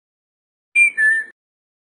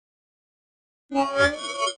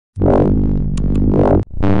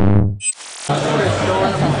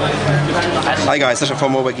Hi guys, Sasha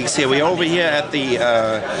from Mobile Geeks here. We're over here at the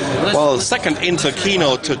second Intel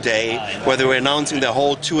keynote today, where they were announcing the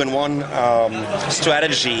whole 2-in-1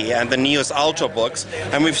 strategy and the newest Ultrabooks.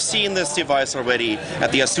 And we've seen this device already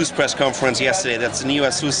at the ASUS press conference yesterday. That's the new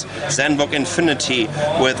ASUS ZenBook Infinity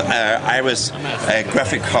with Iris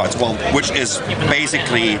graphic cards, which is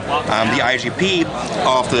basically the IGP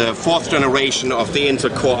of the 4th generation of the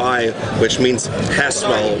Intel Core I, which means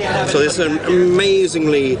Haswell. So this is an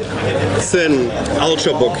amazingly thin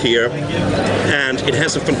Ultrabook here, and it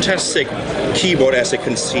has a fantastic keyboard, as you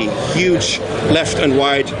can see. Huge left and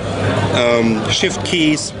right shift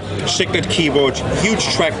keys, chiclet keyboard, huge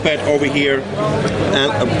trackpad over here,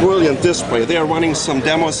 and a brilliant display. They are running some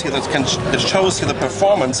demos here that shows you the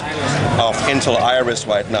performance of Intel Iris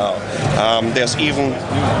right now. There's even,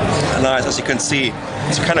 nice, as you can see,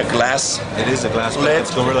 it's kind of glass. It is a glass lid.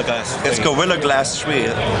 It's Gorilla Glass 3. It's Gorilla Glass 3.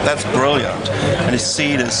 That's brilliant. And you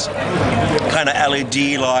see this kind of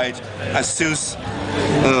LED light, ASUS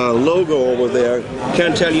logo over there.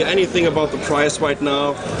 Can't tell you anything about the price right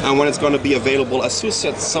now and when it's going to be available. ASUS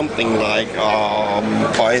said something like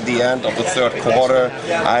by the end of the 3rd quarter.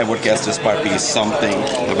 I would guess this might be something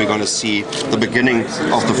that we're going to see the beginning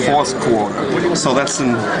of the 4th quarter. So that's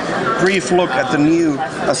a brief look at the new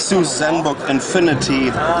ASUS ZenBook Infinity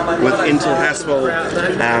with Intel Haswell,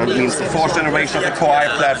 and it means the 4th generation of the Core I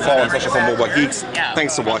platform, especially for Mobile Geeks.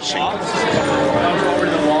 Thanks for watching.